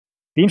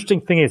The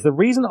interesting thing is the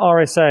reason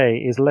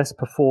RSA is less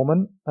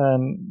performant,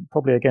 and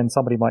probably again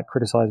somebody might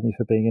criticize me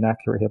for being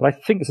inaccurate here, but I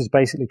think this is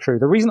basically true.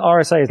 The reason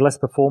RSA is less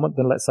performant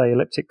than, let's say,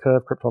 elliptic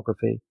curve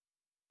cryptography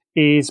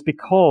is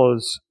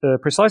because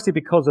precisely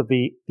because of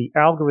the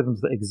algorithms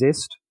that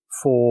exist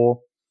for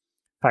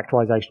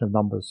factorization of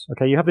numbers.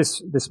 Okay, you have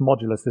this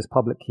modulus, this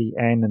public key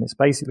n, and it's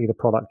basically the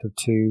product of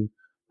two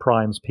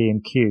primes p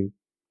and q.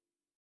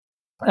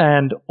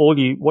 And what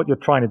you're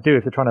trying to do,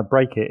 if you're trying to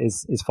break it,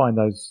 is find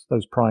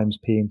those primes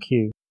p and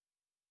q.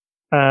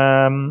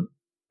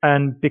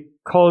 And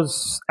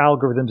because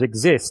algorithms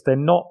exist, they're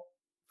not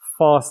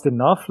fast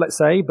enough, let's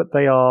say, but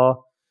they are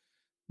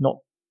not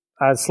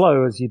as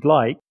slow as you'd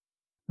like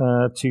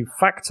to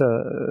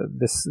factor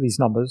these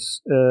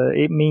numbers.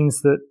 It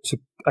means that to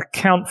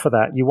account for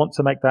that, you want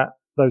to make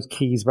those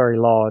keys very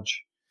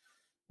large.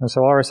 And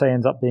so RSA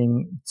ends up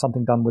being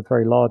something done with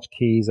very large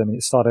keys. I mean,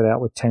 it started out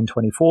with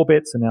 1024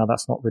 bits, and now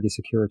that's not really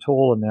secure at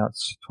all. And now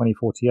it's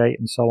 2048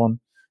 and so on,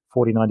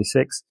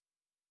 4096.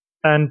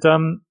 And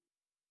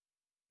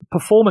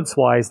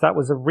performance-wise, that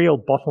was a real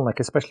bottleneck,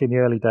 especially in the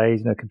early days.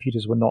 You know,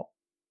 computers were not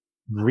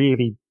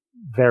really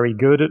very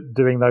good at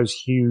doing those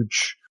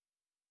huge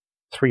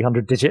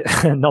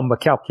 300-digit number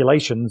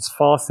calculations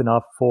fast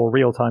enough for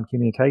real-time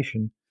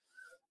communication.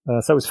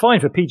 So it was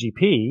fine for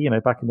PGP, you know,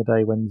 back in the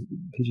day when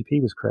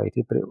PGP was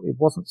created, but it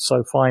wasn't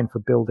so fine for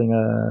building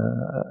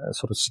a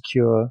sort of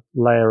secure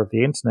layer of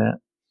the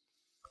internet.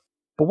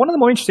 But one of the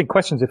more interesting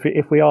questions,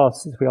 since we are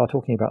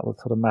talking about the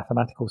sort of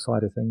mathematical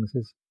side of things,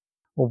 is,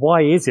 well,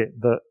 why is it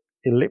that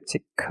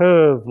elliptic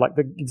curve, like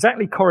the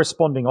exactly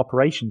corresponding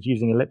operations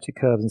using elliptic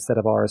curves instead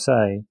of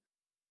RSA,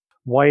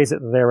 why is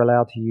it that they're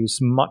allowed to use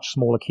much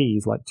smaller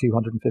keys, like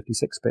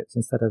 256 bits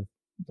instead of,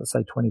 let's say,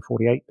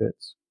 2048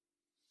 bits?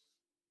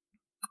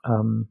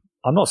 I'm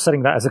not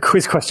setting that as a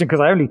quiz question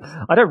because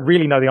I don't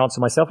really know the answer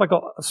myself. I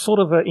got sort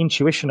of an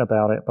intuition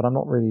about it, but I'm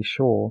not really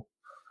sure.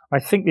 I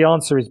think the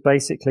answer is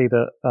basically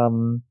that,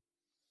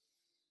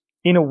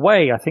 in a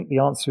way, I think the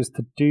answer is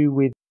to do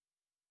with,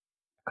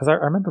 because I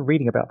remember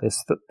reading about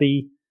this, that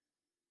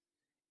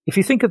if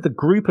you think of the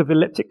group of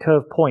elliptic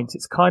curve points,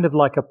 it's kind of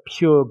like a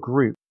pure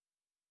group.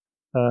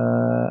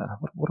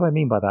 What do I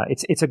mean by that?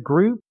 It's a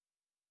group,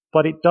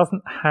 but it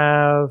doesn't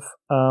have,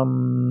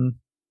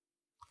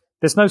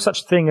 there's no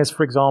such thing as,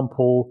 for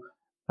example,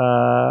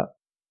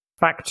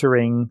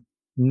 factoring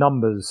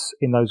numbers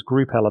in those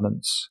group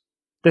elements.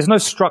 There's no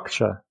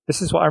structure.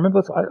 This is what I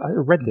remember. I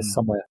read this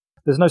somewhere.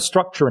 There's no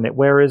structure in it.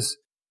 Whereas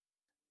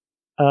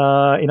in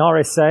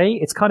RSA,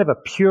 it's kind of a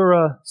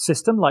purer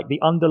system. Like the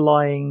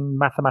underlying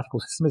mathematical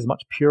system is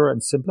much purer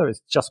and simpler.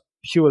 It's just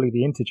purely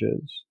the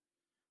integers.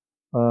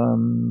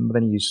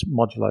 Then you use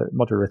modular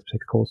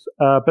arithmetic, of course.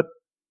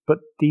 But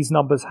these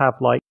numbers have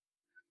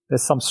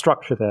there's some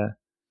structure there.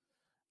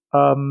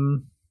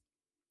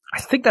 I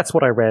think that's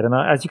what I read, and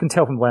as you can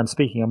tell from the way I'm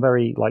speaking, I'm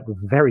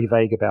very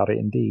vague about it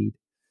indeed.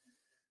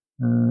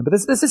 But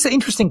there's this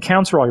interesting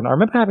counter argument. I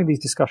remember having these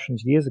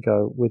discussions years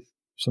ago with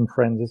some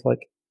friends. It's like,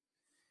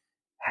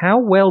 how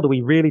well do we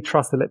really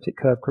trust elliptic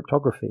curve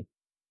cryptography?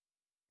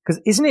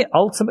 Because isn't it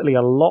ultimately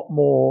a lot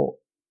more?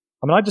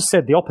 I mean, I just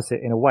said the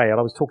opposite in a way, and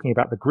I was talking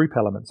about the group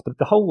elements, but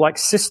the whole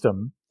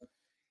system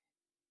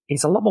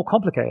is a lot more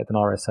complicated than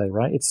RSA,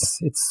 right?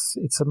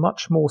 It's a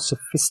much more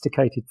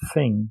sophisticated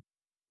thing.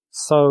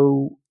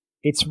 So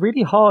it's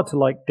really hard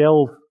to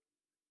delve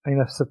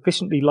in a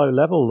sufficiently low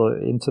level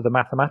into the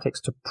mathematics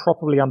to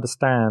properly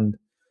understand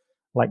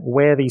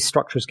where these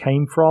structures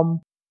came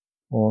from,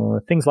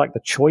 or things like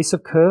the choice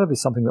of curve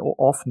is something that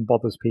often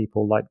bothers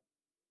people.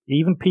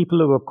 Even people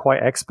who are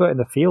quite expert in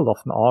the field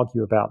often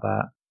argue about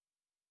that.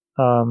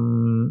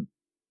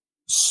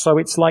 So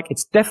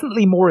it's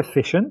definitely more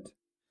efficient.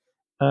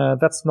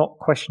 That's not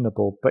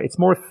questionable, but it's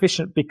more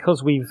efficient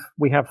because we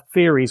have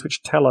theories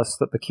which tell us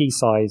that the key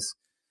size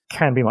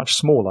can be much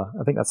smaller.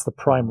 I think that's the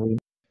primary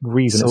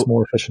reason it's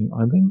more efficient,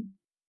 I think.